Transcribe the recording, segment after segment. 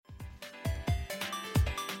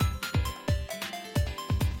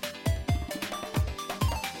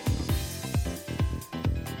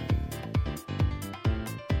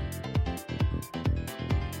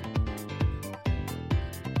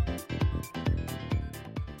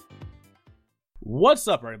What's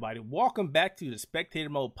up, everybody? Welcome back to the Spectator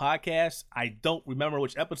Mode podcast. I don't remember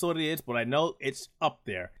which episode it is, but I know it's up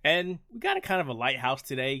there. And we got a kind of a lighthouse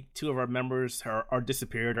today. Two of our members are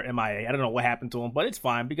disappeared or MIA. I don't know what happened to them, but it's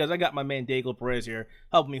fine because I got my man Diego Perez here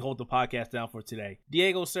helping me hold the podcast down for today.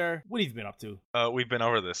 Diego, sir, what have you been up to? We've been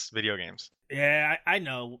over this, video games. Yeah, I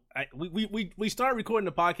know. We started recording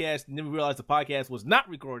the podcast and then we realized the podcast was not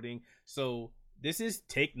recording. So this is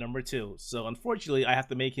take number 2. So unfortunately, I have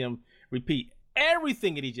to make him repeat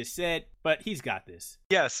everything that he just said, but he's got this.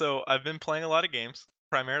 Yeah, so I've been playing a lot of games,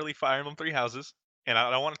 primarily Fire Emblem Three Houses, and I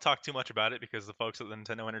don't want to talk too much about it because the folks at the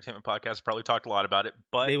Nintendo Entertainment Podcast probably talked a lot about it,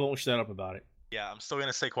 but They won't shut up about it. yeah, I'm still going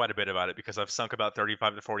to say quite a bit about it because I've sunk about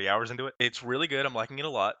 35 to 40 hours into it. It's really good. I'm liking it a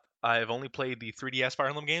lot. I've only played the 3DS Fire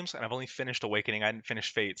Emblem games, and I've only finished Awakening. I didn't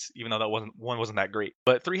finish Fates, even though that wasn't that great.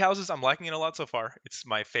 But Three Houses, I'm liking it a lot so far. It's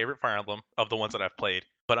my favorite Fire Emblem of the ones that I've played,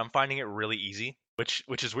 but I'm finding it really easy, which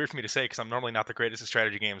is weird for me to say because I'm normally not the greatest at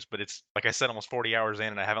strategy games. But it's like I said, almost 40 hours in,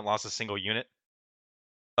 and I haven't lost a single unit.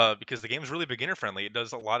 Because the game is really beginner friendly. It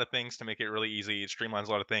does a lot of things to make it really easy. It streamlines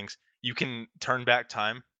a lot of things. You can turn back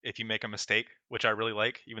time if you make a mistake, which I really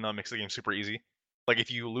like, even though it makes the game super easy. Like if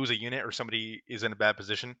you lose a unit or somebody is in a bad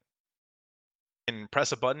position, you can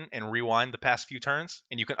press a button and rewind the past few turns,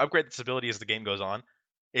 and you can upgrade this ability as the game goes on.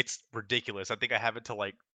 It's ridiculous. I think I have it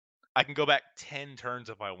to I can go back 10 turns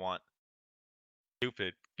if I want.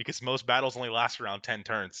 Stupid, because most battles only last around 10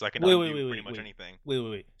 turns, so I can undo pretty much anything.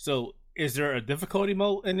 Wait. So, is there a difficulty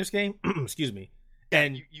mode in this game? Excuse me.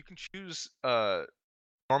 And you can choose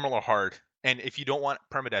normal or hard, and if you don't want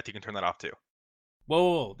permadeath, you can turn that off too.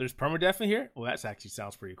 Whoa, there's permadeath in here? Well, that actually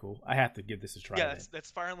sounds pretty cool. I have to give this a try. Yeah,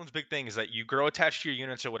 that's Fire Emblem's big thing, is that you grow attached to your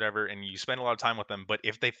units or whatever, and you spend a lot of time with them, but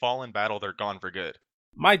if they fall in battle, they're gone for good.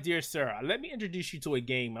 My dear sir, let me introduce you to a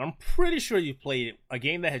game. I'm pretty sure you've played it. A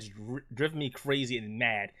game that has driven me crazy and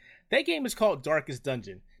mad. That game is called Darkest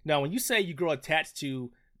Dungeon. Now, when you say you grow attached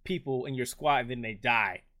to people in your squad and then they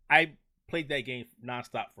die, I played that game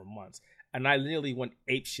nonstop for months. And I literally went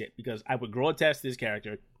apeshit because I would grow attached to this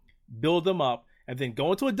character, build them up, and then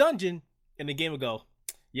go into a dungeon, and the game would go,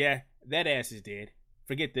 yeah, that ass is dead.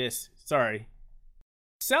 Forget this. Sorry.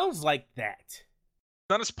 Sounds like that.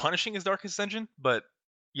 Not as punishing as Darkest Dungeon, but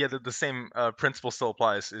yeah, the same principle still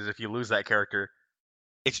applies. Is if you lose that character,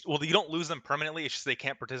 you don't lose them permanently. It's just they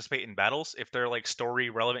can't participate in battles. If they're like story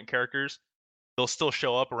relevant characters, they'll still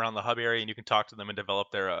show up around the hub area, and you can talk to them and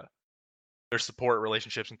develop their support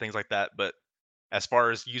relationships and things like that. But as far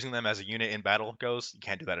as using them as a unit in battle goes, you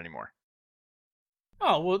can't do that anymore.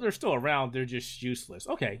 Oh, well, they're still around. They're just useless.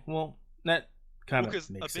 Okay, well, that kind of makes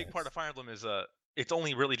sense. Because a big part of Fire Emblem is it's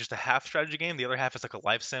only really just a half strategy game. The other half is like a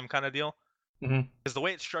life sim kind of deal. Because the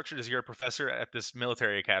way it's structured is you're a professor at this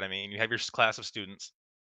military academy, and you have your class of students.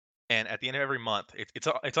 And at the end of every month,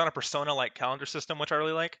 it's on a persona-like calendar system, which I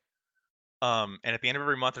really like. And at the end of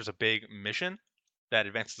every month, there's a big mission that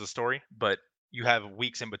advances the story, but you have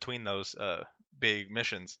weeks in between those big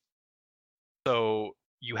missions. So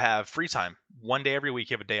you have free time. One day every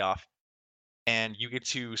week, you have a day off, and you get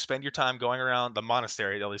to spend your time going around the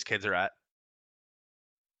monastery that all these kids are at.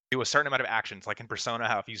 Do a certain amount of actions, like in Persona,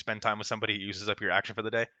 how if you spend time with somebody, it uses up your action for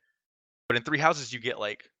the day. But in Three Houses, you get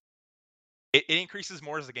it increases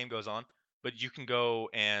more as the game goes on, but you can go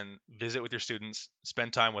and visit with your students,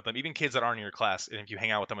 spend time with them, even kids that aren't in your class. And if you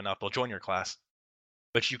hang out with them enough, they'll join your class.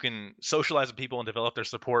 But you can socialize with people and develop their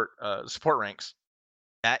support ranks.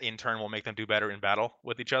 That in turn will make them do better in battle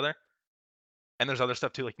with each other. And there's other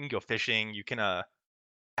stuff too, like you can go fishing, you can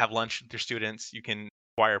have lunch with your students, you can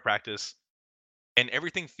acquire practice. And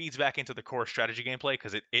everything feeds back into the core strategy gameplay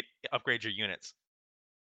because it upgrades your units.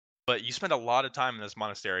 But you spend a lot of time in this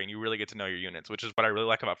monastery, and you really get to know your units, which is what I really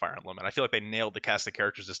like about Fire Emblem. And I feel like they nailed the cast of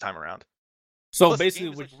characters this time around. So plus, basically,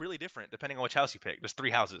 the game is really different depending on which house you pick. There's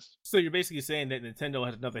 3 houses. So you're basically saying that Nintendo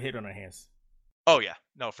has another hit on their hands. Oh yeah,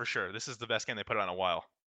 no, for sure. This is the best game they put out in a while.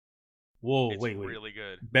 Whoa, it's wait, really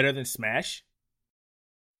good. Better than Smash?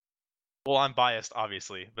 Well, I'm biased,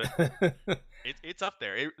 obviously, but it's up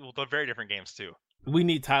there. They're very different games too. We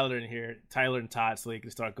need Tyler in here, Tyler and Todd, so they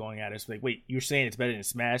can start going at us. Like, wait, you're saying it's better than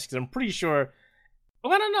Smash? Because I'm pretty sure.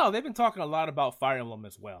 Well, I don't know. They've been talking a lot about Fire Emblem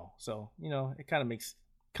as well, so it kind of makes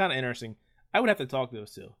interesting. I would have to talk to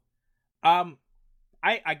those two.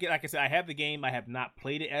 I get, like I said, I have the game. I have not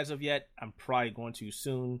played it as of yet. I'm probably going to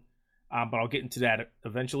soon, but I'll get into that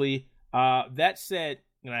eventually. That said,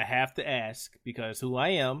 I have to ask because who I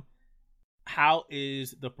am. How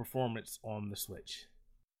is the performance on the Switch?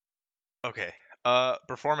 Okay.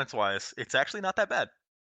 Performance-wise, it's actually not that bad.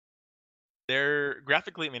 They're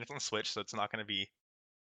graphically, I mean, it's on the Switch, so it's not going to be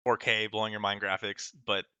 4K blowing your mind graphics,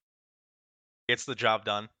 but it's the job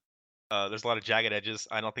done. There's a lot of jagged edges.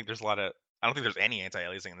 I don't think there's any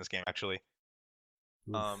anti-aliasing in this game actually.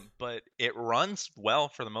 Oof. But it runs well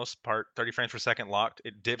for the most part. 30 frames per second locked.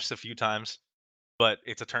 It dips a few times, but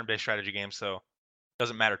it's a turn-based strategy game, so it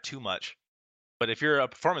doesn't matter too much. But if you're a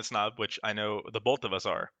performance snob, which I know the both of us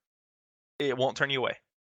are, it won't turn you away.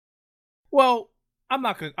 Well, I'm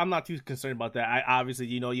not too concerned about that. I obviously,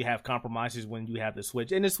 you have compromises when you have the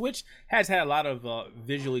Switch, and the Switch has had a lot of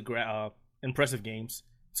visually impressive games.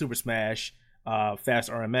 Super Smash, Fast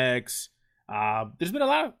RMX. There's been a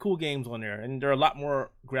lot of cool games on there, and there are a lot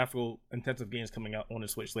more graphical intensive games coming out on the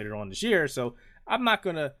Switch later on this year. So I'm not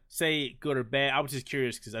gonna say good or bad. I was just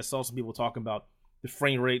curious because I saw some people talking about the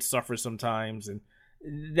frame rate suffers sometimes, and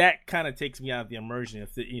that kind of takes me out of the immersion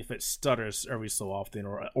if it stutters every so often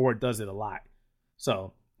or it does it a lot.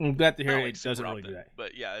 So I'm glad to hear it doesn't really do that.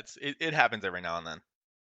 But yeah, it happens every now and then.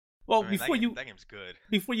 Well, I mean, that game's good.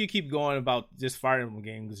 Before you keep going about this Fire Emblem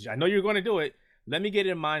game, because I know you're going to do it, let me get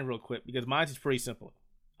it in mind real quick because mine is pretty simple.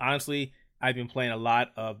 Honestly, I've been playing a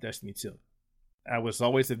lot of Destiny 2. I was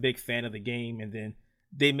always a big fan of the game, and then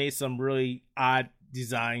they made some really odd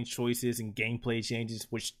design choices and gameplay changes,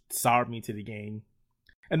 which soured me to the game.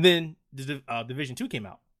 And then Division 2 came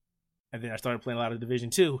out. And then I started playing a lot of Division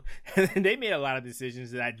 2. And then they made a lot of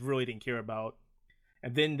decisions that I really didn't care about.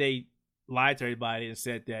 And then they lied to everybody and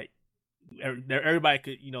said that everybody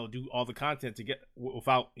could, do all the content to get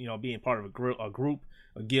without, being part of a group,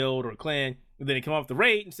 a guild, or a clan. And then they come off the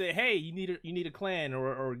raid and say, hey, you need a clan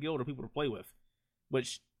or a guild or people to play with.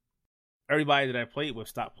 Which everybody that I played with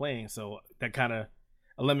stopped playing. So that kind of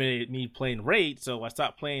eliminated me playing raid. So I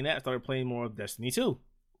stopped playing that. I started playing more of Destiny 2.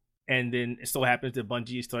 And then it so happens that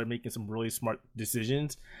Bungie started making some really smart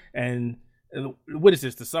decisions. And what is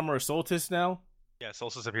this? The Summer of Solstice now? Yeah,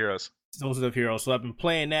 Solstice of Heroes. Solstice of Heroes. So I've been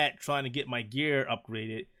playing that, trying to get my gear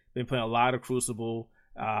upgraded. Been playing a lot of Crucible,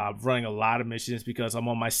 running a lot of missions because I'm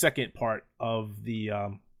on my second part of the.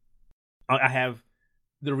 I have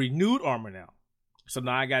the renewed armor now, so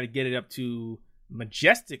now I got to get it up to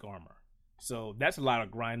majestic armor. So that's a lot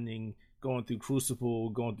of grinding, going through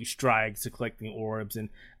Crucible, going through strikes, collecting orbs, and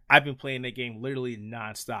I've been playing that game literally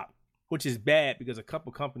nonstop, which is bad because a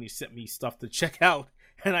couple companies sent me stuff to check out,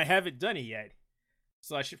 and I haven't done it yet.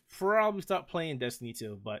 So I should probably stop playing Destiny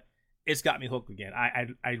 2, but it's got me hooked again.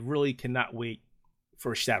 I really cannot wait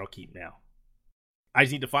for Shadowkeep now. I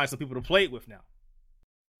just need to find some people to play it with now.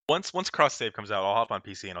 Once cross save comes out, I'll hop on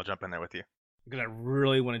PC and I'll jump in there with you. Because I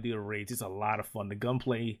really want to do the raids. It's a lot of fun. The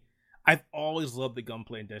gunplay, I've always loved the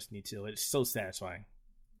gunplay in Destiny 2. It's so satisfying.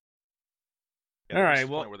 Yeah, all right,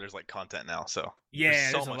 well, where there's like content now, so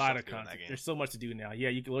yeah, there's a lot of content. There's so much to do now. Yeah,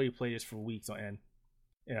 you can literally play this for weeks on end.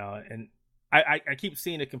 And I keep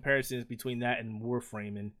seeing the comparisons between that and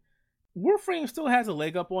Warframe, and Warframe still has a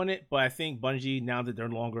leg up on it, but I think Bungie, now that they're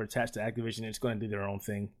no longer attached to Activision, it's going to do their own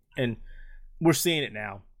thing, and we're seeing it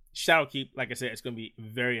now. Shadowkeep, like I said, it's going to be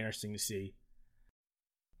very interesting to see.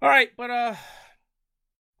 All right, but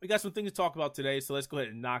we got some things to talk about today, so let's go ahead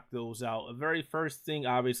and knock those out. The very first thing,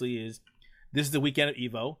 obviously, is this is the weekend of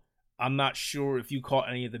EVO. I'm not sure if you caught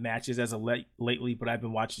any of the matches as of lately, but I've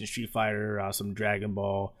been watching Street Fighter, some Dragon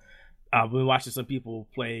Ball. I've been watching some people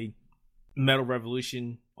play Metal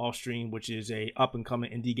Revolution off stream, which is a up and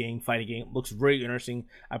coming indie game, fighting game. Looks very interesting.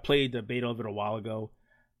 I played the beta of it a while ago.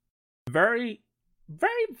 Very,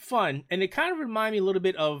 very fun, and it kind of reminded me a little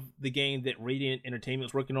bit of the game that Radiant Entertainment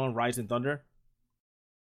is working on, Rise and Thunder.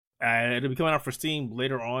 It'll be coming out for Steam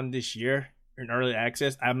later on this year in early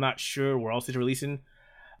access. I'm not sure where else it's releasing,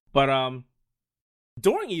 but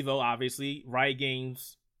during EVO, obviously, Riot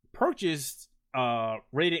Games purchased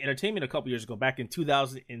Radiant Entertainment a couple years ago, back in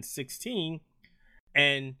 2016,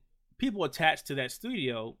 and people attached to that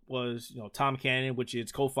studio was Tom Cannon, which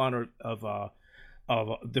is co-founder of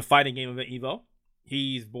the fighting game event EVO.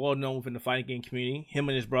 He's well known within the fighting game community. Him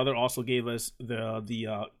and his brother also gave us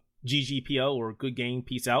the GGPO, or Good Game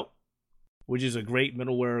Peace Out, which is a great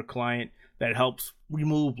middleware client that helps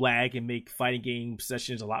remove lag and make fighting game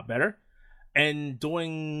sessions a lot better. And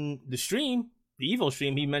during the stream, the EVO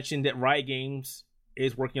stream, he mentioned that Riot Games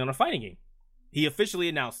is working on a fighting game. He officially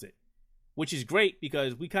announced it, which is great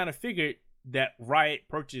because we kind of figured that Riot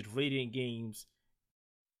purchased Radiant Games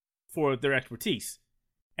for their expertise.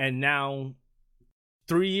 And now,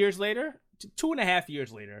 3 years later, 2.5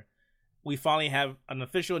 years later, we finally have an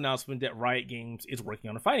official announcement that Riot Games is working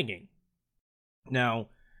on a fighting game. Now,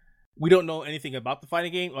 we don't know anything about the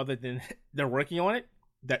fighting game other than they're working on it,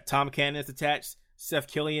 that Tom Cannon is attached, Seth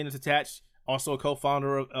Killian is attached, also a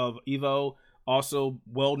co-founder of EVO, also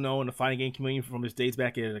well-known in the fighting game community from his days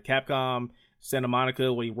back at Capcom, Santa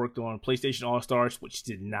Monica, where he worked on PlayStation All-Stars, which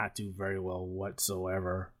did not do very well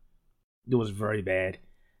whatsoever. It was very bad.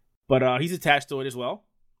 But he's attached to it as well.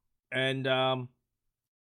 And I'm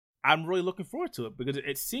really looking forward to it because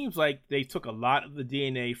it seems like they took a lot of the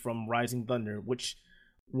DNA from Rising Thunder, which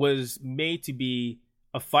was made to be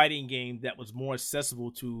a fighting game that was more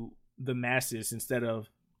accessible to the masses instead of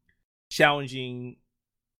challenging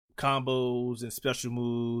combos and special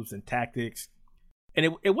moves and tactics.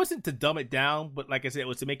 And it wasn't to dumb it down, but like I said, it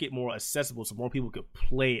was to make it more accessible so more people could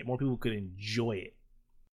play it, more people could enjoy it.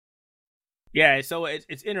 Yeah, so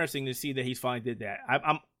it's interesting to see that he's finally did that.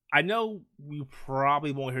 I know we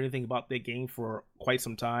probably won't hear anything about that game for quite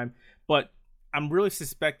some time, but I'm really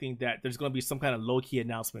suspecting that there's going to be some kind of low-key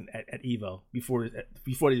announcement at EVO before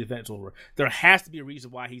the event's over. There has to be a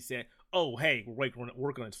reason why he said, "Oh, hey, we're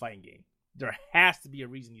working on this fighting game." There has to be a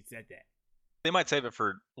reason he said that. They might save it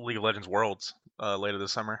for League of Legends Worlds later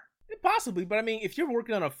this summer. Possibly, but I mean, if you're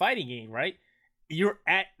working on a fighting game, right, you're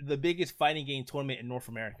at the biggest fighting game tournament in North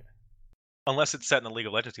America. Unless it's set in the League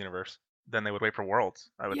of Legends universe, then they would wait for Worlds,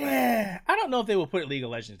 I would think. I don't know if they will put it League of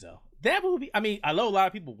Legends, though. That would be, I mean, I know a lot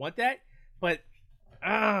of people want that, but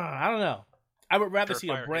I don't know. I would rather see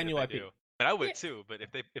a brand new IP. But I would too, but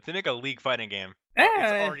if they make a League fighting game,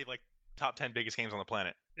 it's already like top 10 biggest games on the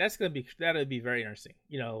planet. That'll be very interesting,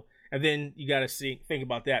 you know. And then you got to think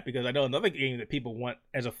about that, because I know another game that people want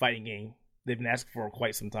as a fighting game they've been asking for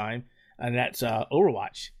quite some time, and that's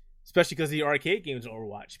Overwatch. Especially because the arcade games in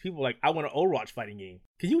Overwatch, people are like, I want an Overwatch fighting game.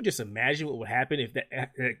 Can you just imagine what would happen if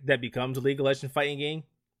that becomes a League of Legends fighting game,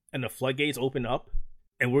 and the floodgates open up,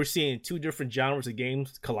 and we're seeing two different genres of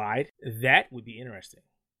games collide? That would be interesting.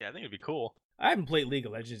 Yeah, I think it'd be cool. I haven't played League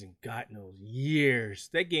of Legends in God knows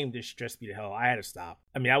years. That game just stressed me to hell. I had to stop.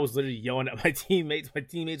 I mean, I was literally yelling at my teammates. My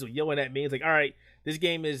teammates were yelling at me. It's like, all right, this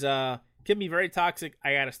game is can be very toxic.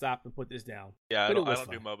 I gotta stop and put this down. Yeah, I don't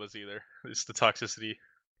do MOBAs either. It's the toxicity.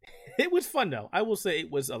 It was fun though. I will say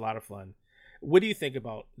it was a lot of fun. What do you think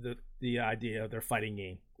about the idea of their fighting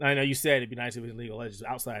game? I know you said it'd be nice if it was League of Legends.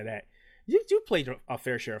 Outside of that, you played a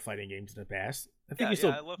fair share of fighting games in the past.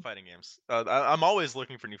 I love fighting games. I'm always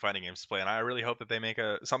looking for new fighting games to play, and I really hope that they make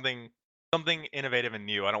something innovative and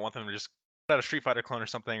new. I don't want them to just put out a Street Fighter clone or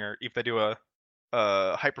something, or if they do a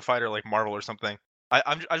Hyper Fighter like Marvel or something.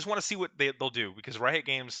 I just want to see what they'll do, because Riot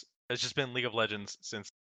Games has just been League of Legends since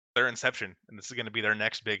their inception, and this is going to be their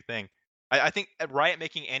next big thing. I think Riot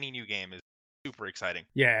making any new game is super exciting.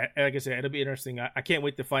 Yeah, like I said, it'll be interesting. I can't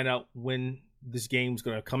wait to find out when this game's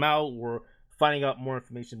going to come out. We're finding out more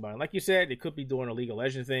information about it. Like you said, it could be doing a League of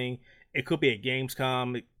Legends thing. It could be a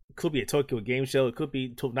Gamescom. It could be a Tokyo Game Show. It could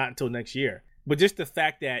be not until next year. But just the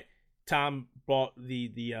fact that Tom brought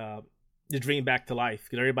the dream back to life,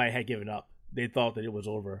 because everybody had given up. They thought that it was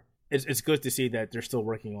over. It's good to see that they're still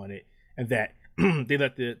working on it, and that they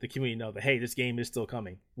let the community know that, hey, this game is still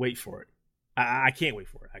coming. Wait for it. I can't wait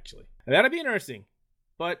for it, actually. And that'll be interesting,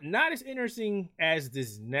 but not as interesting as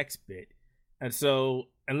this next bit. And so,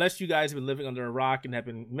 unless you guys have been living under a rock and have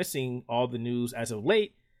been missing all the news as of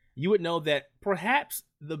late, you would know that perhaps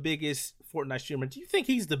the biggest Fortnite streamer, do you think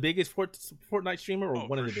he's the biggest Fortnite streamer, or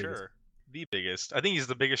one of the biggest? Sure. The biggest. I think he's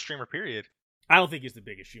the biggest streamer, period. I don't think he's the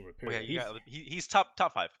biggest streamer, period. Oh, yeah, he's top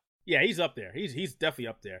 5. Yeah, he's up there. He's definitely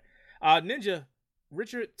up there.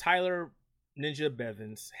 Richard Tyler Ninja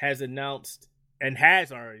Bevins has announced and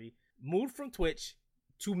has already moved from Twitch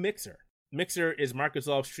to Mixer. Mixer is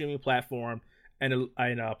Microsoft's streaming platform, and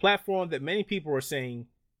a platform that many people are saying,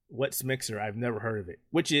 what's Mixer? I've never heard of it,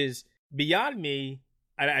 which is beyond me.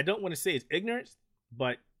 I don't want to say it's ignorance,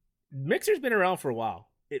 but Mixer's been around for a while.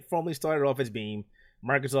 It formerly started off as Beam.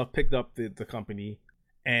 Microsoft picked up the company,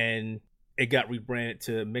 and it got rebranded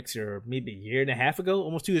to Mixer maybe a year and a half ago,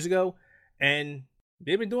 almost 2 years ago. And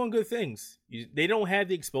they've been doing good things. They don't have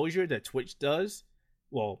the exposure that Twitch does.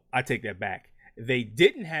 Well, I take that back. They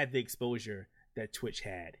didn't have the exposure that Twitch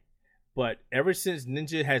had. But ever since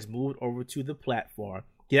Ninja has moved over to the platform,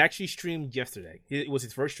 he actually streamed yesterday. It was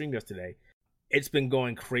his first stream yesterday. It's been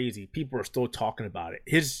going crazy. People are still talking about it.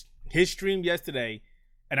 His stream yesterday,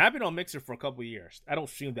 and I've been on Mixer for a couple of years. I don't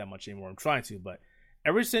stream that much anymore. I'm trying to, but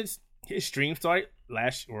ever since his stream started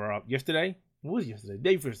yesterday, what was it yesterday?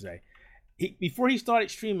 Day before yesterday. Before he started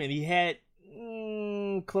streaming, he had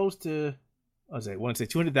close to,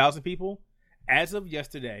 200,000 people. As of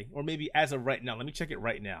yesterday, or maybe as of right now, let me check it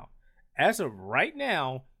right now. As of right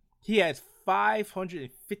now, he has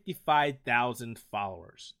 555,000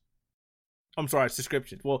 followers. I'm sorry,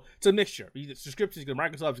 subscriptions. Well, it's a mixture. Subscriptions, because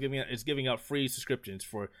Microsoft is giving out free subscriptions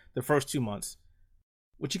for the first 2 months.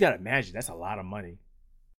 Which you got to imagine, that's a lot of money.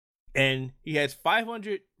 And he has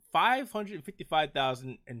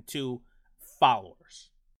 555,002 followers.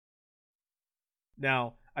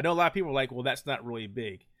 Now, I know a lot of people are like, well, that's not really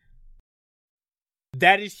big.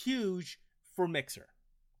 That is huge for Mixer.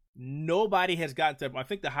 Nobody has gotten to. I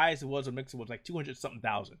think the highest it was on Mixer was like 200 something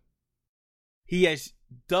thousand. He has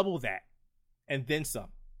double that and then some,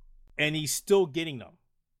 and he's still getting them.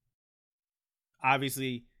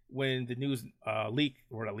 Obviously, when the news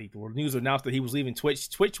news announced that he was leaving Twitch,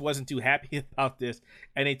 Twitch wasn't too happy about this,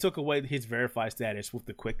 and they took away his verified status with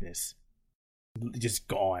the quickness. Just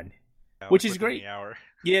gone, which is great.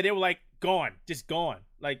 Yeah, they were like gone, just gone.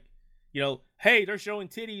 Like, hey, they're showing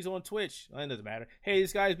titties on Twitch. It doesn't matter. Hey,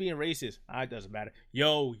 this guy's being racist. It doesn't matter.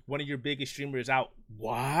 Yo, one of your biggest streamers out.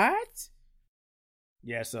 What?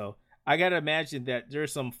 Yeah, so I gotta imagine that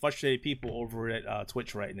there's some frustrated people over at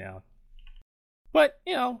Twitch right now. But,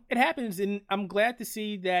 it happens, and I'm glad to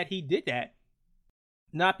see that he did that.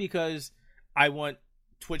 Not because I want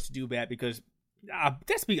Twitch to do bad, because,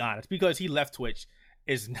 let's be honest, because he left Twitch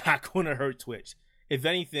is not going to hurt Twitch. If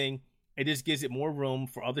anything, it just gives it more room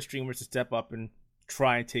for other streamers to step up and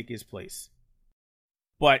try and take his place.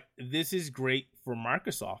 But this is great for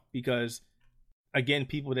Microsoft because, again,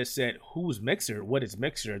 people that said, who's Mixer? What is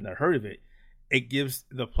Mixer? And they heard of it. It gives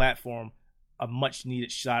the platform a much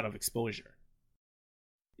needed shot of exposure.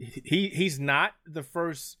 He's not the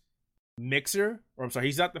first Mixer, or I'm sorry,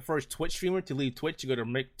 he's not the first Twitch streamer to leave Twitch to go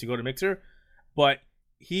to Mixer, but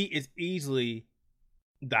he is easily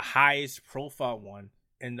the highest profile one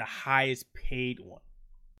and the highest paid one.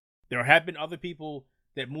 There have been other people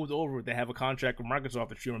that moved over that have a contract with Microsoft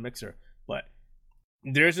to stream a Mixer, but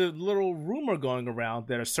there's a little rumor going around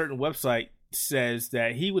that a certain website says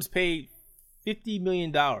that he was paid $50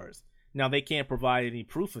 million. Now, they can't provide any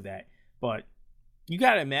proof of that, but you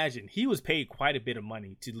got to imagine he was paid quite a bit of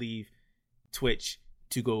money to leave Twitch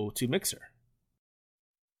to go to Mixer,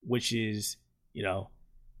 which is,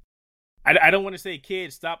 I don't want to say,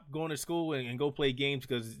 kids, stop going to school and go play games,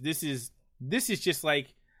 because this is just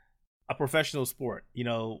like a professional sport.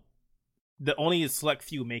 The only select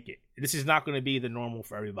few make it. This is not going to be the normal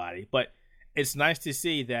for everybody, but it's nice to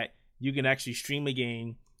see that you can actually stream a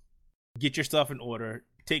game, get your stuff in order,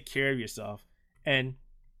 take care of yourself, and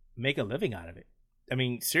make a living out of it. I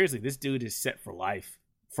mean, seriously, this dude is set for life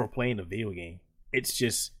for playing a video game. It's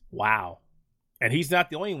just wow. And he's not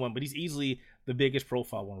the only one, but he's easily the biggest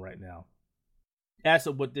profile one right now. As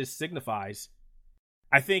to what this signifies,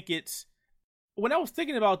 I think when I was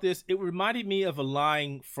thinking about this, it reminded me of a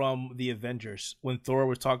line from the Avengers when Thor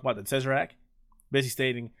was talking about the Tesseract, basically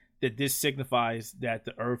stating that this signifies that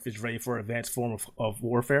the Earth is ready for an advanced form of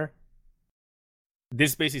warfare.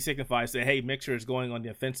 This basically signifies that, hey, Mixer is going on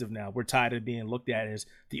the offensive now. We're tired of being looked at as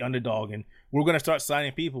the underdog, and we're going to start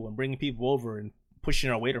signing people and bringing people over and pushing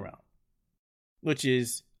our weight around, which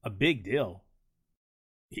is a big deal.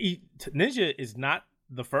 Ninja is not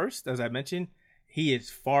the first, as I mentioned. He is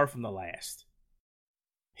far from the last.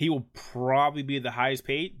 He will probably be the highest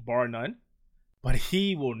paid, bar none, but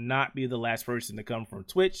he will not be the last person to come from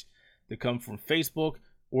Twitch, to come from Facebook,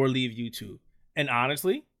 or leave YouTube. And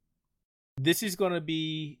honestly, this is going to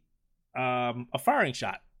be a firing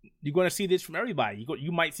shot. You're going to see this from everybody.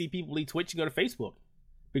 You might see people leave Twitch and go to Facebook,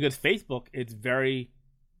 because Facebook is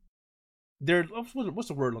what's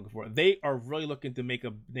the word I'm looking for? They are really looking to make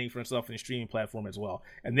a name for themselves in the streaming platform as well,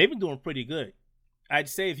 and they've been doing pretty good. I'd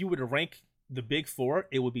say if you were to rank the big four,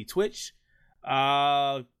 it would be Twitch,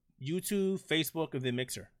 YouTube, Facebook, and then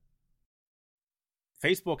Mixer.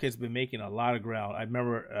 Facebook has been making a lot of ground. I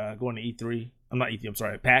remember going to E3. I'm not E3. I'm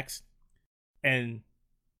sorry, PAX. And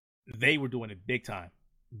they were doing it big time,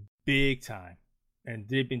 and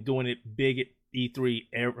they've been doing it big at E3.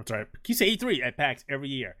 You say E3 at PAX every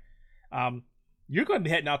year. You're going to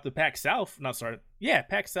be heading out to PAX South.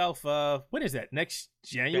 PAX South. When is that? Next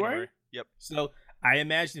January? Yep. So I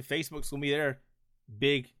imagine Facebook's going to be there,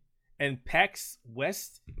 big, and PAX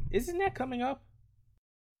West, isn't that coming up?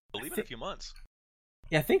 I believe in a few months.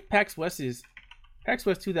 Yeah, I think PAX West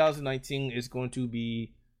 2019 is going to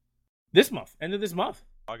be this month, end of this month.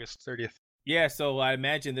 August 30th. Yeah, so I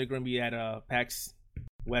imagine they're going to be at PAX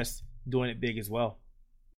West doing it big as well.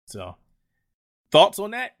 So, thoughts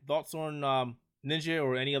on that? Thoughts on Ninja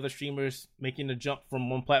or any other streamers making the jump from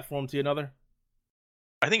one platform to another?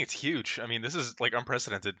 I think it's huge. I mean, this is like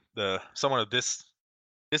unprecedented. Someone of this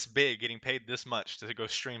big getting paid this much to go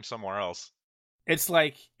stream somewhere else. It's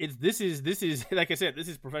like this is like I said, this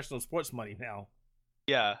is professional sports money now.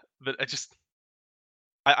 Yeah, but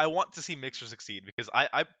I want to see Mixer succeed, because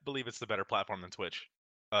I believe it's the better platform than Twitch,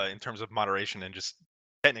 in terms of moderation and just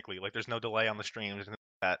technically, like, there's no delay on the streams and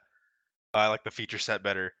that. I like the feature set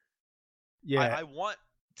better. Yeah, I want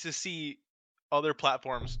to see other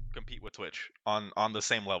platforms compete with Twitch on the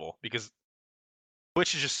same level, because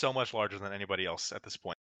Twitch is just so much larger than anybody else at this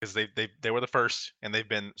point. because they were the first, and they've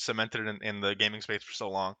been cemented in the gaming space for so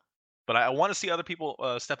long. But I want to see other people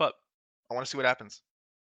step up. I want to see what happens.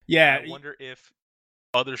 Yeah, and I wonder if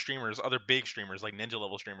other streamers, other big streamers like Ninja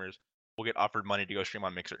level streamers, will get offered money to go stream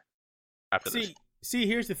on Mixer after this. See,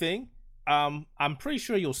 here's the thing. I'm pretty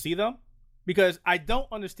sure you'll see them because I don't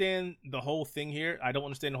understand the whole thing here. I don't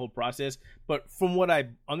understand the whole process. But from what I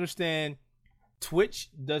understand, Twitch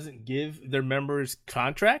doesn't give their members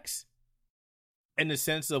contracts in the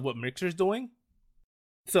sense of what Mixer's doing.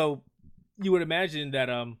 So you would imagine that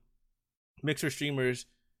Mixer streamers,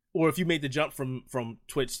 or if you made the jump from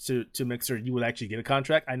Twitch to Mixer, you would actually get a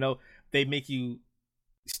contract. I know they make you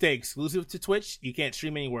stay exclusive to Twitch. You can't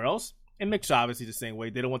stream anywhere else. And Mixer obviously the same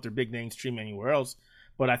way. They don't want their big names streaming anywhere else.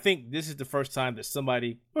 But I think this is the first time that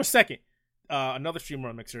somebody, or second, another streamer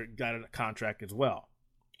on Mixer got a contract as well.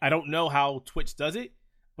 I don't know how Twitch does it,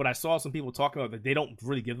 but I saw some people talking about that they don't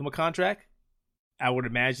really give them a contract. I would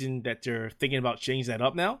imagine that they're thinking about changing that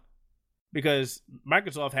up now because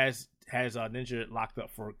Microsoft has Ninja locked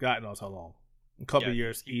up for God knows how long. A couple of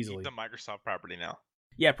years easily. He's a Microsoft property now.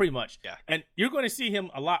 Yeah, pretty much. Yeah. And you're going to see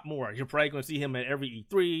him a lot more. You're probably going to see him at every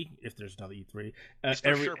E3, if there's another E3. He's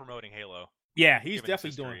for sure promoting Halo. Yeah, he's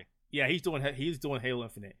definitely doing. Yeah, he's doing Halo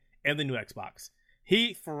Infinite and the new Xbox.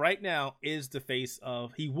 He, for right now, is the face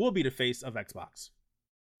of. He will be the face of Xbox,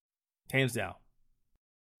 hands down.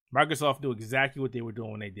 Microsoft knew exactly what they were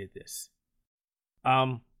doing when they did this.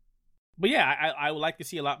 But yeah, I would like to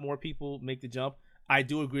see a lot more people make the jump. I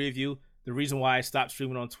do agree with you. The reason why I stopped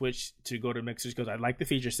streaming on Twitch to go to Mixer is because I like the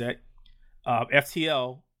feature set.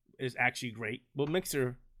 FTL is actually great, but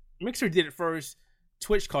Mixer did it first.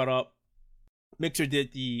 Twitch caught up. Mixer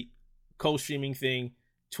did the co-streaming thing.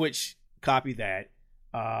 Twitch copied that.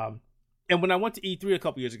 And when I went to E3 a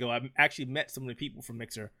couple years ago, I actually met some of the people from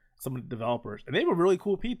Mixer, some of the developers, and they were really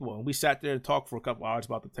cool people. And we sat there and talked for a couple hours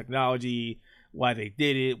about the technology, why they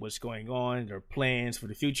did it, what's going on, their plans for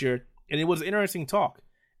the future. And it was an interesting talk.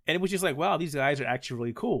 And it was just like, wow, these guys are actually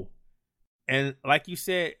really cool. And like you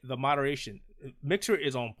said, the moderation, Mixer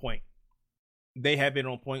is on point. They have been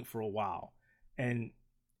on point for a while. And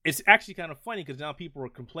it's actually kind of funny because now people are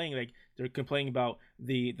complaining, like they're complaining about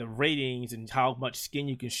the ratings and how much skin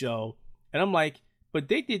you can show. And I'm like, but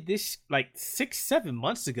they did this like 6-7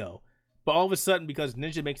 months ago. But all of a sudden, because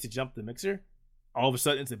Ninja makes the jump to Mixer, all of a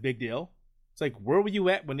sudden it's a big deal. It's like, where were you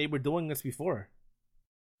at when they were doing this before?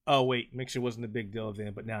 Oh wait, Mixer wasn't a big deal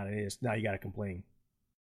then, but now it is. Now you gotta complain.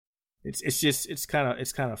 It's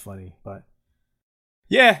kind of funny, but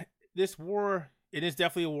yeah, this war, it is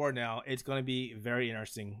definitely a war now. It's gonna be very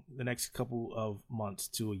interesting the next couple of months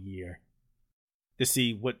to a year to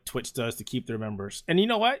see what Twitch does to keep their members. And you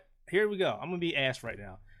know what? Here we go. I'm gonna be asked right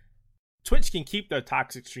now. Twitch can keep their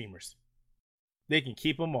toxic streamers. They can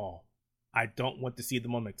keep them all. I don't want to see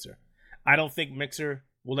them on Mixer. I don't think Mixer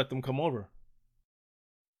will let them come over.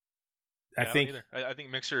 I think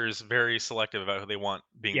Mixer is very selective about who they want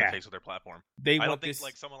being the face of their platform. I don't think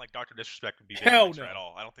like someone like Dr. Disrespect would be big on Mixer at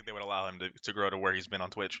all. I don't think they would allow him to grow to where he's been on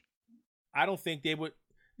Twitch. I don't think they would.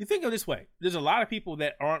 You think of it this way: there's a lot of people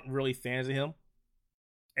that aren't really fans of him,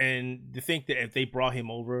 and to think that if they brought him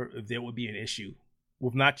over, there would be an issue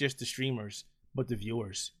with not just the streamers but the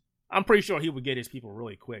viewers. I'm pretty sure he would get his people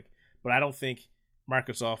really quick, but I don't think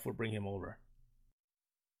Microsoft would bring him over.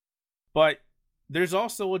 But there's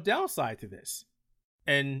also a downside to this.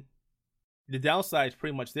 And the downside is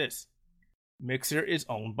pretty much this. Mixer is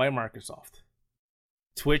owned by Microsoft.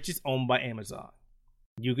 Twitch is owned by Amazon.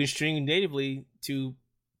 You can stream natively to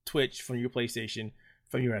Twitch from your PlayStation,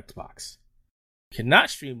 from your Xbox. You cannot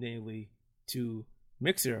stream natively to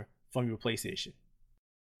Mixer from your PlayStation.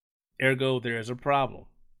 Ergo, there is a problem.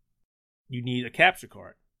 You need a capture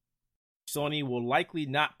card. Sony will likely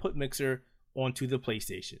not put Mixer onto the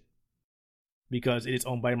PlayStation, because it is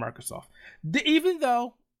owned by Microsoft. Even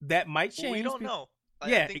though that might change. We don't know.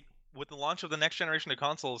 Yeah. I think with the launch of the next generation of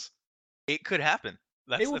consoles, it could happen.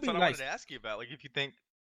 That's what I wanted to ask you about. Like, if you think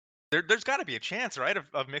there's got to be a chance, right,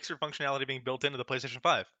 of Mixer functionality being built into the PlayStation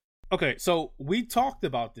 5. Okay, so we talked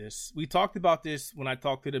about this. We talked about this when I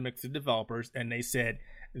talked to the Mixer developers, and they said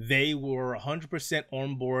they were 100%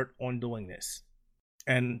 on board on doing this.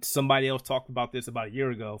 And somebody else talked about this about a year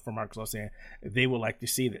ago from Microsoft saying they would like to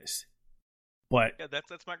see this. But yeah,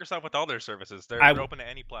 that's Microsoft with all their services. They're open to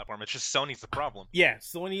any platform. It's just Sony's the problem. Yeah,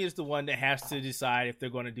 Sony is the one that has to decide if they're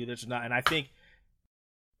going to do this or not. And I think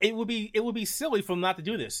it would be silly for them not to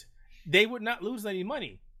do this. They would not lose any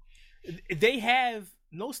money. They have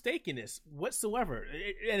no stake in this whatsoever.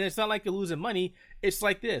 And it's not like they're losing money. It's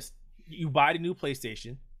like this. You buy the new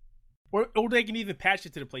PlayStation, or they can even patch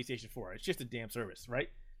it to the PlayStation 4. It's just a damn service, right?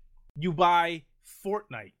 You buy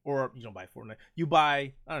Fortnite, or you don't buy Fortnite, you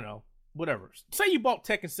buy, I don't know, whatever. Say you bought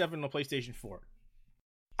Tekken 7 on PlayStation 4.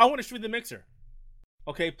 I want to stream the Mixer.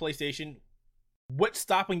 Okay, PlayStation, what's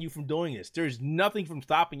stopping you from doing this? There's nothing from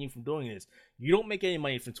stopping you from doing this. You don't make any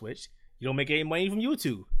money from Twitch. You don't make any money from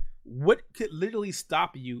YouTube. What could literally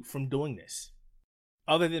stop you from doing this?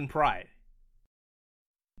 Other than pride?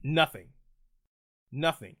 Nothing.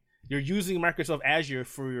 You're using Microsoft Azure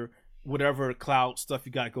for your whatever cloud stuff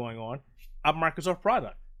you got going on. A Microsoft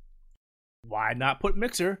product. Why not put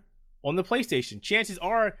Mixer on the PlayStation? Chances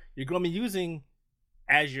are you're going to be using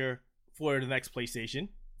Azure for the next PlayStation.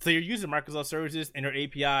 So you're using Microsoft services and their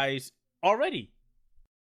APIs already.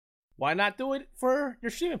 Why not do it for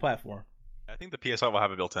your streaming platform? I think the PS5 will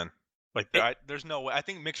have it built in. Like, there's no way. I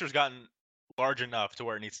think Mixer's gotten large enough to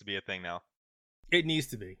where it needs to be a thing now. It needs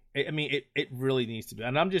to be. It really needs to be.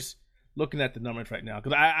 And I'm just looking at the numbers right now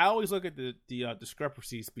because I always look at the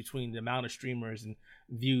discrepancies between the amount of streamers and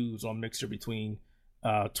views on Mixer between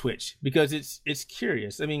Twitch, because it's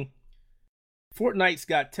curious. I mean, Fortnite's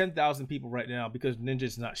got 10,000 people right now because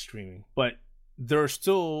Ninja's not streaming, but there are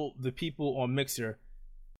still the people on Mixer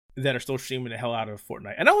that are still streaming the hell out of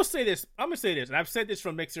Fortnite. And I will say this, I'm gonna say this, and I've said this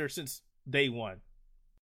from Mixer since day one.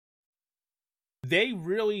 They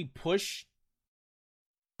really push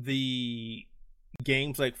the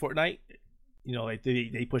games like Fortnite. You know, like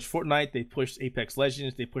they push Fortnite, they push Apex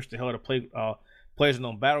Legends, they push the hell out of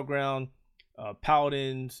PlayerUnknown's Battleground,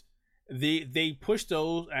 Paladins. They push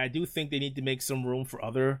those, and I do think they need to make some room for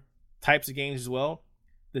other types of games as well.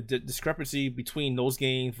 The discrepancy between those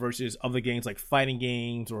games versus other games like fighting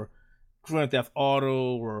games or Grand Theft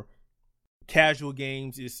Auto or casual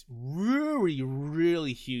games is really,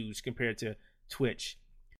 really huge compared to Twitch.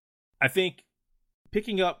 I think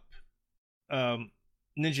picking up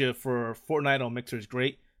Ninja for Fortnite on Mixer is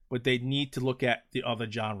great, but they need to look at the other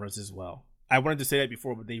genres as well. I wanted to say that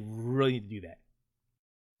before, but they really need to do that.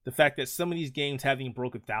 The fact that some of these games haven't even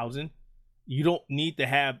broke 1,000, you don't need to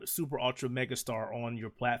have super ultra mega star on your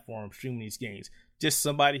platform streaming these games. Just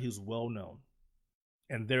somebody who's well known.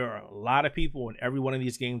 And there are a lot of people in every one of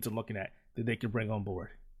these games they're looking at that they can bring on board.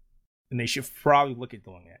 And they should probably look at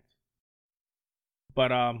doing that.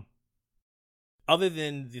 But other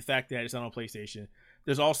than the fact that it's not on PlayStation,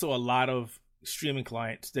 there's also a lot of streaming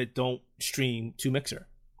clients that don't stream to Mixer.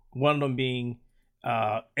 One of them being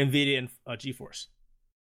NVIDIA and GeForce.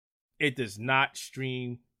 It does not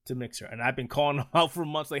stream to Mixer. And I've been calling them out for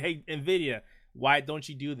months like, hey, NVIDIA, why don't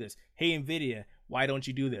you do this? Hey, NVIDIA, why don't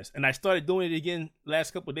you do this? And I started doing it again last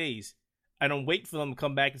couple of days. I don't wait for them to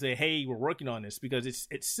come back and say, hey, we're working on this, because it's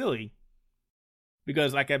silly.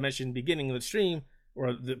 Because like I mentioned in the beginning of the stream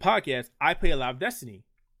or the podcast, I play a lot of Destiny.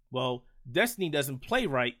 Well, Destiny doesn't play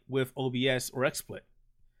right with OBS or XSplit.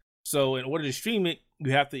 So in order to stream it,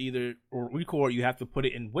 you have to either, or record, you have to put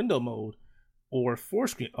it in window mode or full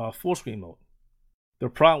screen mode. The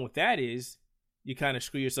problem with that is you kind of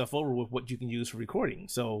screw yourself over with what you can use for recording.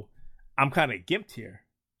 So I'm kind of gimped here.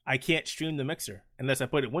 I can't stream the Mixer unless I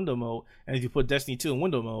put it in window mode. And if you put Destiny 2 in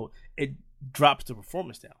window mode, it drops the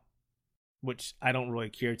performance down, which I don't really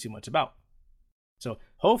care too much about. So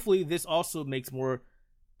hopefully this also makes more,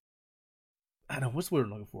 I don't know, what's the word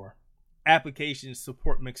I'm looking for? Applications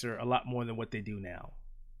support Mixer a lot more than what they do now.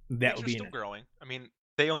 That would be still growing. I mean,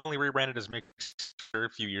 they only rebranded as Mixer a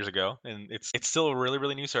few years ago, and it's still a really,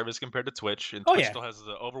 really new service compared to Twitch, and Twitch still has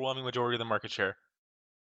the overwhelming majority of the market share.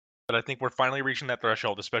 But I think we're finally reaching that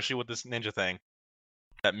threshold, especially with this Ninja thing.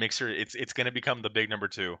 That Mixer, it's going to become the big number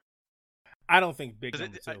 2. I don't think big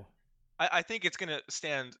number 2. I think it's going to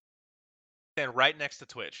stand right next to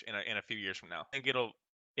Twitch in a few years from now. I think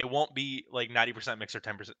it won't be like 90% Mixer,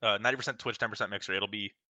 10%, 90% Twitch, 10% Mixer. It'll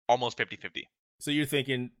be almost 50-50. So you're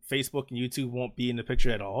thinking Facebook and YouTube won't be in the picture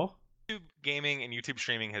at all? YouTube gaming and YouTube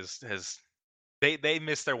streaming has they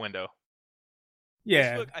missed their window.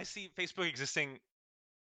 Yeah. Facebook, I see Facebook existing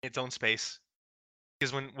in its own space,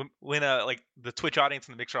 because when like the Twitch audience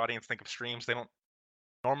and the Mixer audience think of streams, they don't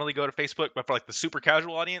normally go to Facebook, but for like the super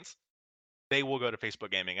casual audience, they will go to Facebook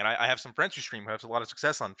gaming. And I have some friends who stream who have a lot of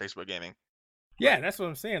success on Facebook gaming. Yeah, that's what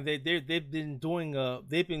I'm saying. They've been doing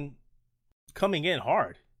they've been coming in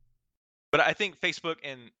hard. But I think Facebook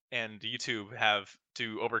and YouTube have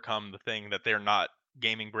to overcome the thing that they're not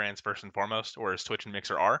gaming brands first and foremost, whereas Twitch and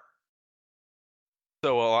Mixer are.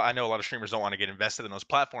 So I know a lot of streamers don't want to get invested in those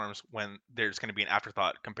platforms when there's going to be an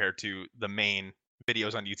afterthought compared to the main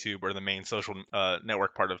videos on YouTube or the main social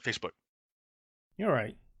network part of Facebook. You're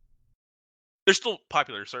right. They're still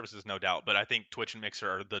popular services, no doubt, but I think Twitch and Mixer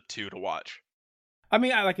are the two to watch. I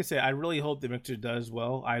mean, like I said, I really hope the Mixer does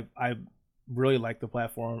well. really like the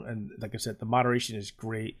platform, and like I said, the moderation is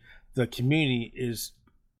great. The community is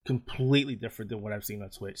completely different than what I've seen on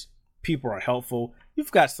Twitch. People are helpful.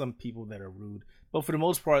 You've got some people that are rude, but for the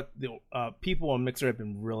most part, the people on Mixer have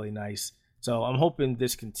been really nice. So I'm hoping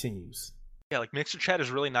this continues. Yeah, like Mixer chat is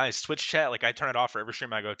really nice. Twitch chat, like I turn it off for every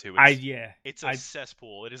stream I go to. It's a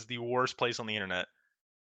cesspool. It is the worst place on the internet.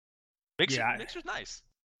 Mixer's nice.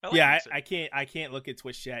 I can't look at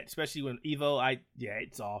Twitch chat, especially when Evo.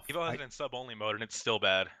 It's off. Evo has it in sub only mode, and it's still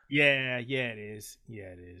bad. Yeah, it is.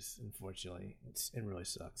 Unfortunately, it really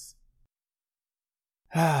sucks.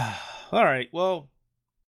 All right, well,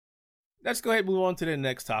 let's go ahead and move on to the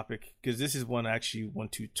next topic, because this is one I actually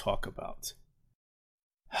want to talk about.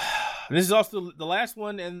 This is also the last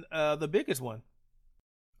one and the biggest one.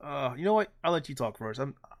 You know what? I'll let you talk first.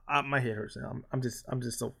 My head hurts now. I'm just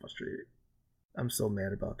so frustrated. I'm so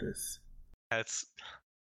mad about this. It's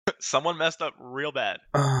someone messed up real bad.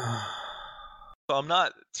 So I'm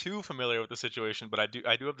not too familiar with the situation, but I do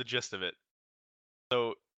have the gist of it.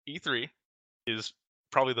 So E3 is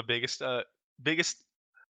probably the biggest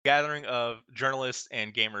gathering of journalists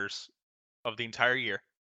and gamers of the entire year.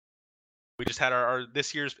 We just had our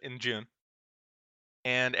this year's in June,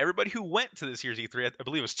 and everybody who went to this year's E3, I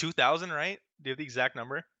believe it was 2,000, right? Do you have the exact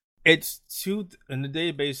number? It's in the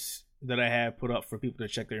database that I have put up for people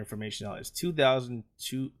to check their information out. It's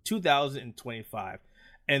 2,025,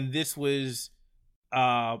 and this was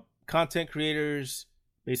content creators,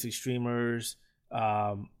 basically streamers,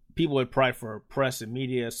 people with pride for press and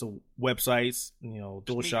media, so websites,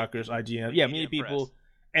 DualShockers, IGN, media people, press.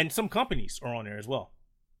 And some companies are on there as well.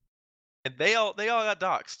 And they all got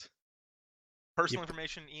doxxed. Personal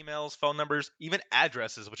information, emails, phone numbers, even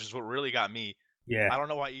addresses, which is what really got me. Yeah. I don't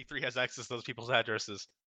know why E3 has access to those people's addresses.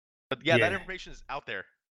 But that information is out there.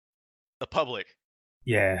 The public.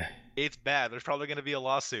 Yeah. It's bad. There's probably going to be a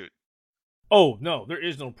lawsuit. Oh, no, there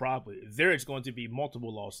is no problem. There is going to be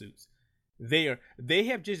multiple lawsuits. They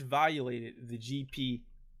have just violated the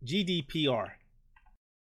GDPR.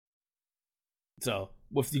 So,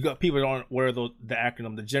 if you got people that aren't aware of the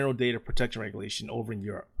acronym, the General Data Protection Regulation over in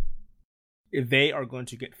Europe, they are going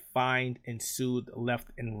to get fined and sued left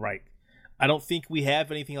and right. I don't think we have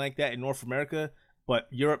anything like that in North America, but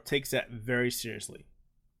Europe takes that very seriously.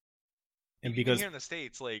 And because here in the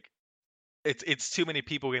States, like it's too many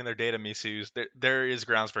people getting their data misused. There is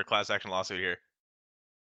grounds for a class action lawsuit here.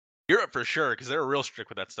 Europe for sure, because they're real strict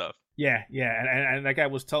with that stuff. Yeah, and like I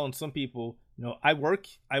was telling some people, I'm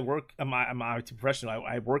an IT professional.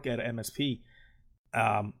 I work at an MSP,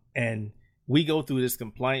 and we go through this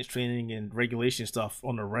compliance training and regulation stuff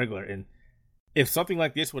on the regular. And if something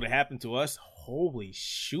like this would have happened to us, holy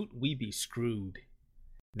shoot, we'd be screwed.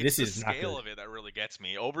 This is the scale of it that really gets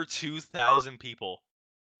me. Over 2,000 people.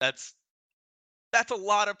 That's a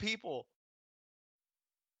lot of people.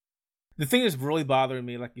 The thing that's really bothering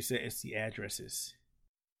me, like you said, is the addresses.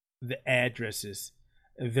 The addresses.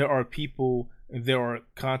 There are people, there are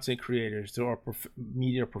content creators, there are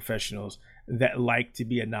media professionals that like to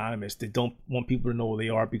be anonymous. They don't want people to know who they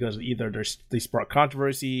are because either they spark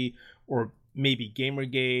controversy, or maybe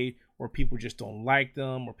Gamergate, or people just don't like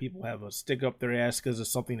them, or people have a stick up their ass because of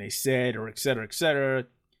something they said, or et cetera, et cetera.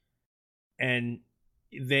 And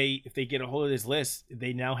if they get a hold of this list,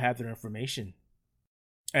 they now have their information.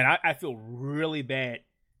 And I feel really bad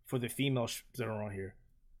for the females that are on here.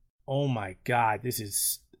 Oh my God, this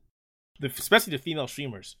is especially the female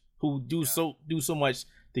streamers who do so much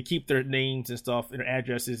to keep their names and stuff, and their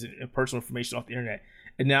addresses and personal information off the internet.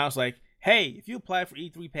 And now it's like, hey, if you apply for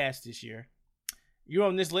E3 Pass this year, you're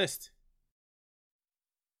on this list.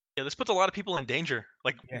 Yeah, this puts a lot of people in danger,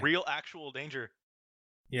 real, actual danger.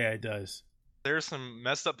 Yeah, it does. There's some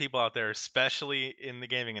messed up people out there, especially in the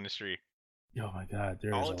gaming industry. Oh my God!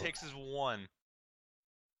 All it takes is one.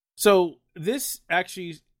 So this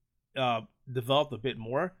actually developed a bit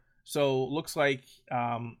more. So looks like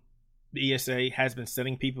the ESA has been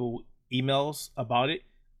sending people emails about it.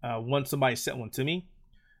 Somebody sent one to me,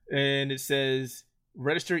 and it says,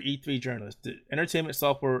 "Registered E3 journalist. The Entertainment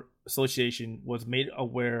Software Association was made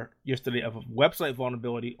aware yesterday of a website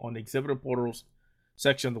vulnerability on the exhibitor portals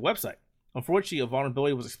section of the website. Unfortunately, a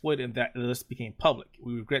vulnerability was exploited and that list became public.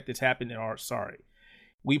 We regret this happened and are sorry.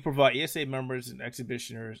 We provide ESA members and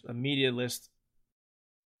exhibitioners a media list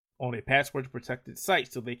on a password-protected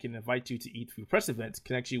site so they can invite you to E3 press events,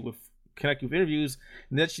 connect you with interviews,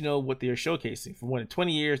 and let you know what they are showcasing. For more than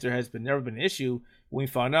 20 years, there has never been an issue. When we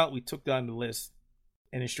found out, we took down the list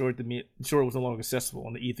and ensured it was no longer accessible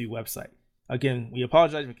on the E3 website. Again, we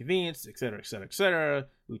apologize for inconvenience, etc., etc., etc.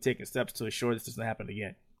 We've taken steps to ensure this doesn't happen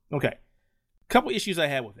again." Okay. Couple issues I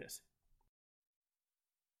had with this.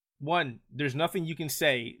 One, there's nothing you can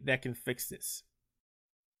say that can fix this.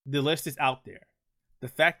 The list is out there. The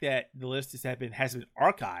fact that the list has been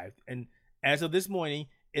archived, and as of this morning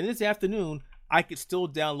and this afternoon, I could still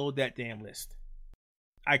download that damn list.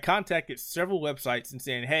 I contacted several websites and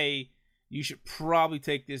saying, hey, you should probably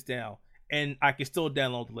take this down. And I can still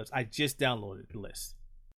download the list. I just downloaded the list.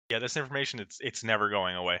 Yeah, this information, it's never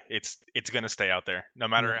going away. It's going to stay out there, no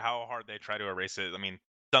matter how hard they try to erase it. I mean,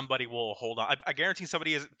 somebody will hold on. I guarantee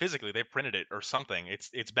somebody is physically, they printed it or something.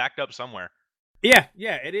 It's backed up somewhere. Yeah,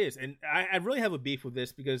 it is. And I really have a beef with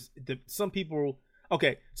this because some people...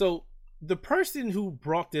 Okay, so the person who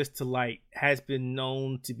brought this to light has been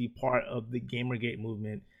known to be part of the Gamergate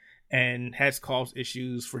movement and has caused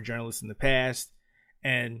issues for journalists in the past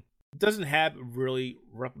and doesn't have a really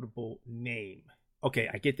reputable name. Okay,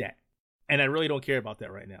 I get that. And I really don't care about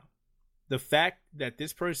that right now. The fact that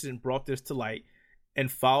this person brought this to light and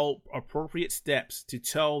followed appropriate steps to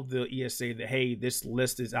tell the ESA that, hey, this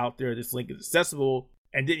list is out there, this link is accessible,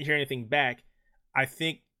 and didn't hear anything back, I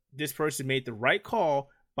think this person made the right call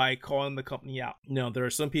by calling the company out. Now, there are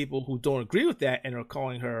some people who don't agree with that and are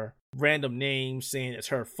calling her random names, saying it's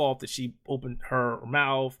her fault that she opened her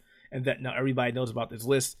mouth and that now everybody knows about this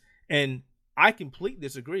list. And I completely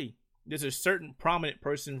disagree. There's a certain prominent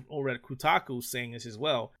person over at Kotaku saying this as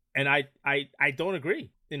well. And I don't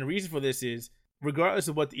agree. And the reason for this is, regardless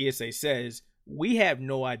of what the ESA says, we have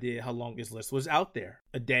no idea how long this list was out there.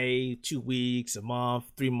 A day, 2 weeks, a month,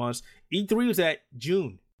 3 months. E3 was at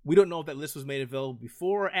June. We don't know if that list was made available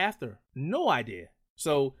before or after. No idea.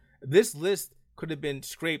 So this list could have been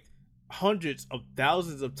scraped hundreds of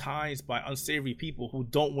thousands of times by unsavory people who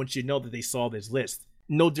don't want you to know that they saw this list.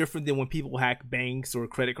 No different than when people hack banks or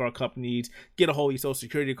credit card companies, get a hold of your social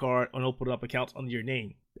security card and open up accounts under your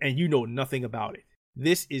name, and you know nothing about it.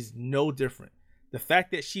 This is no different. The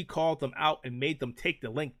fact that she called them out and made them take the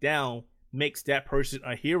link down makes that person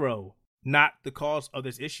a hero, not the cause of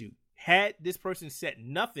this issue. Had this person said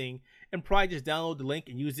nothing and probably just download the link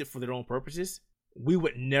and use it for their own purposes, we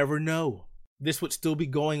would never know. This would still be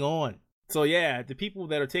going on. So yeah, the people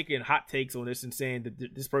that are taking hot takes on this and saying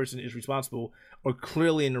that this person is responsible are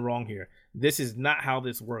clearly in the wrong here. This is not how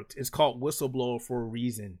this worked. It's called whistleblower for a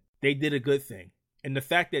reason. They did a good thing. And the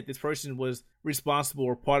fact that this person was responsible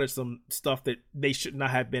or part of some stuff that they should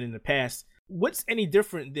not have been in the past, what's any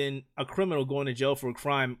different than a criminal going to jail for a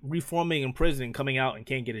crime, reforming in prison, and coming out and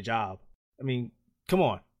can't get a job? I mean, come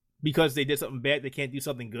on. Because they did something bad, they can't do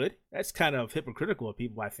something good? That's kind of hypocritical of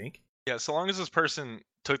people, I think. Yeah, so long as this person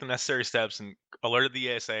took the necessary steps and alerted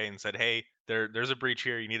the ESA and said, hey, there's a breach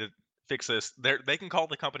here, you need to fix this, they can call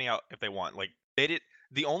the company out if they want. Like, they did.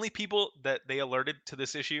 The only people that they alerted to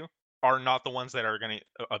this issue are not the ones that are going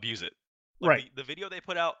to abuse it. Like, right. The video they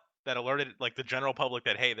put out that alerted like the general public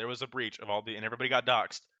that, hey, there was a breach of and everybody got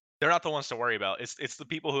doxxed. They're not the ones to worry about. It's the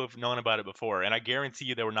people who have known about it before. And I guarantee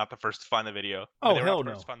you they were not the first to find the video. Oh, they were hell not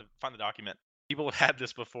the no. first to find the document. People have had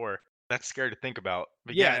this before. That's scary to think about.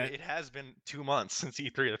 But yeah, it has been 2 months since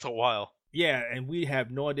E3. That's a while. Yeah, and we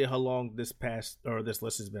have no idea how long this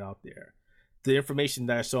list has been out there. The information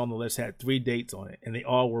that I saw on the list had 3 dates on it, and they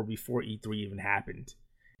all were before E3 even happened.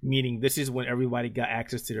 Meaning this is when everybody got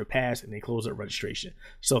access to their pass and they closed their registration.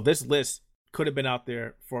 So this list could have been out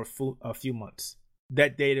there for a few months.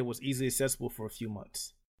 That data was easily accessible for a few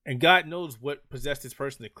months. And God knows what possessed this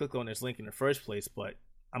person to click on this link in the first place, but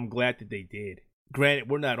I'm glad that they did. Granted,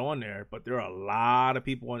 we're not on there, but there are a lot of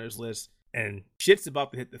people on this list, and shit's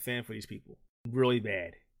about to hit the fan for these people. Really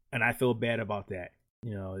bad. And I feel bad about that.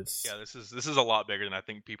 You know, it's... Yeah, this is a lot bigger than I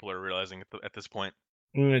think people are realizing at this point.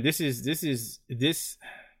 We're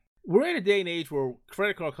in a day and age where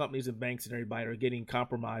credit card companies and banks and everybody are getting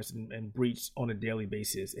compromised and breached on a daily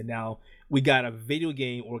basis. And now we got a video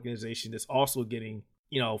game organization that's also getting,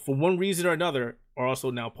 for one reason or another, are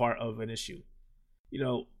also now part of an issue.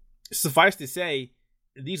 Suffice to say,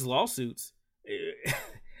 these lawsuits,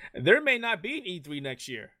 there may not be an E3 next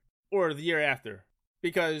year or the year after.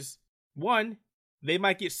 Because, 1, they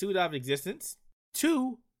might get sued out of existence.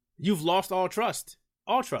 2, you've lost all trust.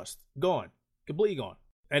 All trust. Gone. Completely gone.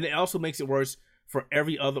 And it also makes it worse for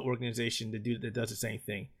every other organization that does the same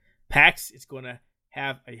thing. PAX is going to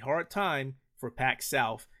have a hard time for PAX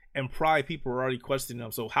South, and probably people are already questioning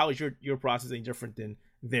them. So how is your process any different than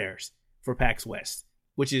theirs for PAX West,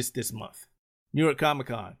 which is this month? New York Comic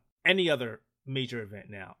Con, any other major event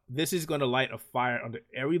now. This is going to light a fire under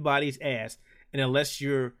everybody's ass, and unless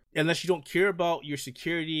you don't care about your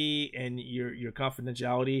security and your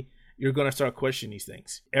confidentiality, you're going to start questioning these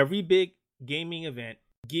things. Every big gaming event,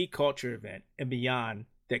 geek culture event, and beyond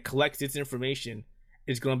that collects its information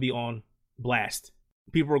is going to be on blast.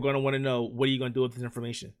 People are going to want to know, what are you going to do with this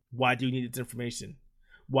information? Why do you need this information?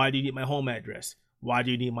 Why do you need my home address? Why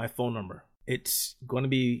do you need my phone number? It's going to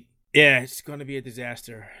be a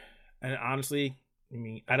disaster. And honestly, I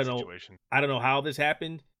mean, I don't know how this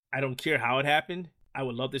happened. I don't care how it happened. I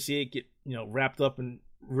would love to see it get, wrapped up and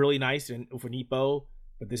really nice and with a neat bow,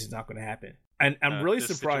 but this is not going to happen. And I'm really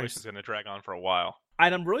surprised. This situation's going to drag on for a while.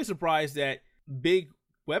 And I'm really surprised that big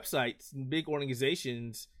websites and big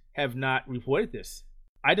organizations have not reported this.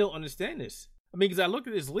 I don't understand this. I mean, because I look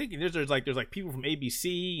at this link and there's like people from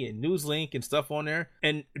ABC and Newslink and stuff on there,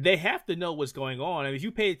 and they have to know what's going on. I mean, if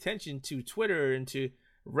you pay attention to Twitter and to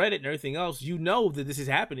Reddit and everything else, you know that this is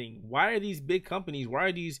happening. Why are these big companies, why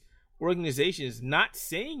are these organizations not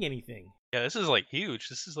saying anything? Yeah, this is like huge.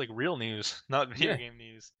 This is like real news, not video game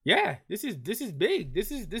news. Yeah, this is big.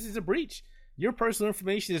 This is a breach. Your personal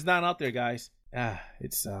information is not out there, guys.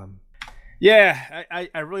 It's I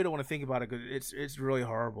really don't want to think about it because it's really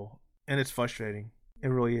horrible and it's frustrating. It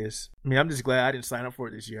really is. I mean, I'm just glad I didn't sign up for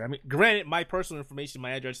it this year. I mean, granted, my personal information,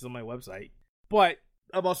 my address is on my website, but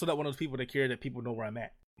I'm also not one of those people that care that people know where I'm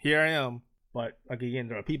at. Here I am, but like again,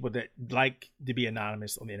 there are people that like to be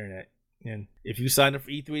anonymous on the internet. And if you sign up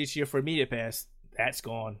for E3 this year for a media pass, that's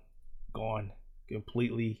gone,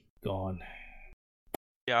 completely gone.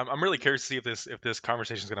 Yeah, I'm really curious to see if this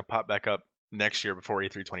conversation is going to pop back up next year before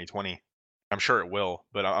E3 2020. I'm sure it will,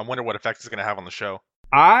 but I wonder what effect it's going to have on the show.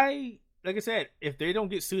 Like I said, if they don't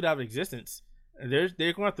get sued out of existence, they're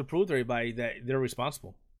going to have to prove to everybody that they're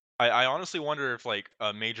responsible. I honestly wonder if like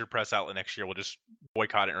a major press outlet next year will just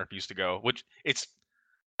boycott it and refuse to go. Which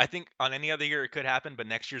I think on any other year it could happen, but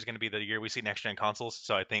next year is going to be the year we see next gen consoles.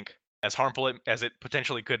 So I think as harmful as it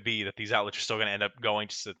potentially could be, that these outlets are still going to end up going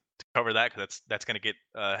just to cover that, because that's going to get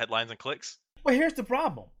headlines and clicks. Well, here's the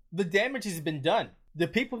problem: the damage has been done. The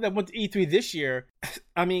people that went to E3 this year,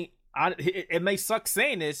 I mean, it may suck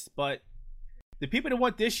saying this, but the people that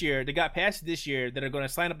went this year, that got past this year, that are going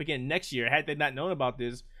to sign up again next year, had they not known about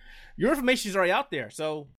this, your information is already out there.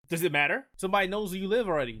 So does it matter? Somebody knows where you live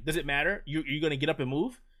already. Does it matter? You're going to get up and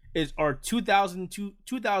move? Are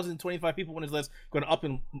 2,025 people on this list going to up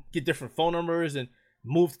and get different phone numbers and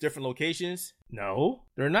move to different locations? No,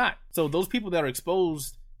 they're not. So those people that are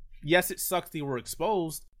exposed, yes, it sucks they were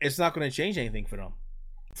exposed. It's not going to change anything for them.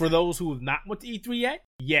 For those who have not went to E3 yet,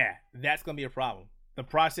 yeah, that's going to be a problem. The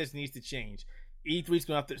process needs to change. E3 is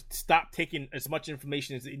going to have to stop taking as much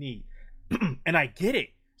information as they need. And I get it.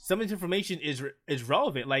 Some of this information is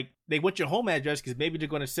relevant. Like, they want your home address because maybe they're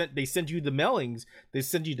going to they send you the mailings, they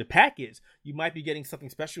send you the packets. You might be getting something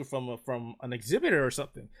special from an exhibitor or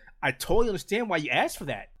something. I totally understand why you asked for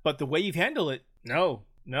that, but the way you've handled it, no,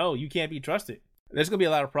 you can't be trusted. There's going to be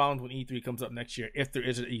a lot of problems when E3 comes up next year, if there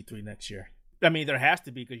is an E3 next year. I mean, there has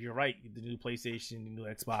to be, because you're right, the new PlayStation, the new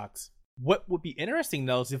Xbox. What would be interesting,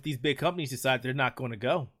 though, is if these big companies decide they're not going to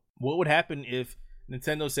go. What would happen if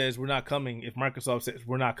Nintendo says we're not coming, if Microsoft says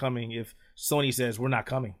we're not coming, if Sony says we're not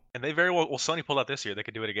coming? And they very well Sony pulled out this year. They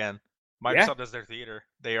could do it again. Microsoft does their theater.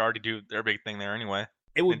 They already do their big thing there anyway.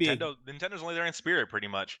 It would Nintendo's only there in spirit, pretty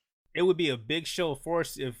much. It would be a big show of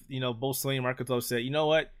force if, both Sony and Microsoft said, you know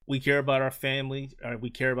what, we care about our family, we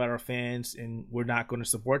care about our fans, and we're not going to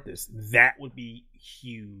support this. That would be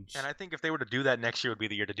huge. And I think if they were to do that, next year would be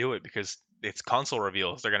the year to do it, because it's console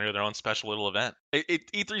reveals. They're going to do their own special little event.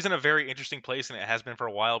 E3's in a very interesting place, and it has been for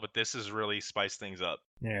a while, but this has really spiced things up.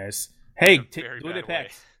 Yes. Hey, do it at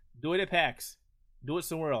PAX. Do it at PAX. Do it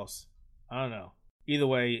somewhere else. I don't know. Either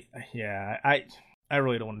way, yeah, I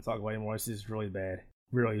really don't want to talk about it anymore. This is really bad.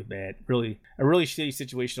 Really bad. Really, a really shitty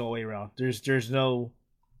situation all the way around. There's no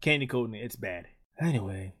candy coating it. It's bad.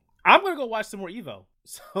 Anyway, I'm gonna go watch some more Evo.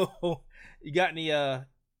 So, you got any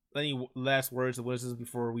last words of wisdom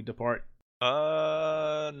before we depart?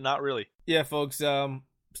 Not really. Yeah, folks.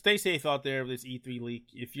 Stay safe out there with this E3 leak.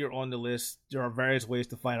 If you're on the list, there are various ways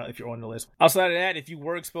to find out if you're on the list. Outside of that, if you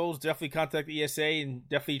were exposed, definitely contact the ESA and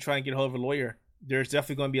definitely try and get a hold of a lawyer. There's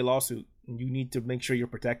definitely going to be a lawsuit, and you need to make sure you're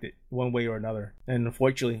protected one way or another. And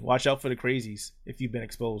unfortunately, watch out for the crazies if you've been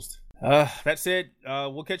exposed. That said,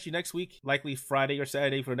 we'll catch you next week, likely Friday or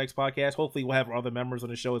Saturday for the next podcast. Hopefully, we'll have our other members on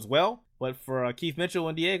the show as well. But for Keith Mitchell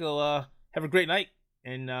and Diego, have a great night,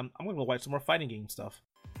 and I'm going to watch some more fighting game stuff.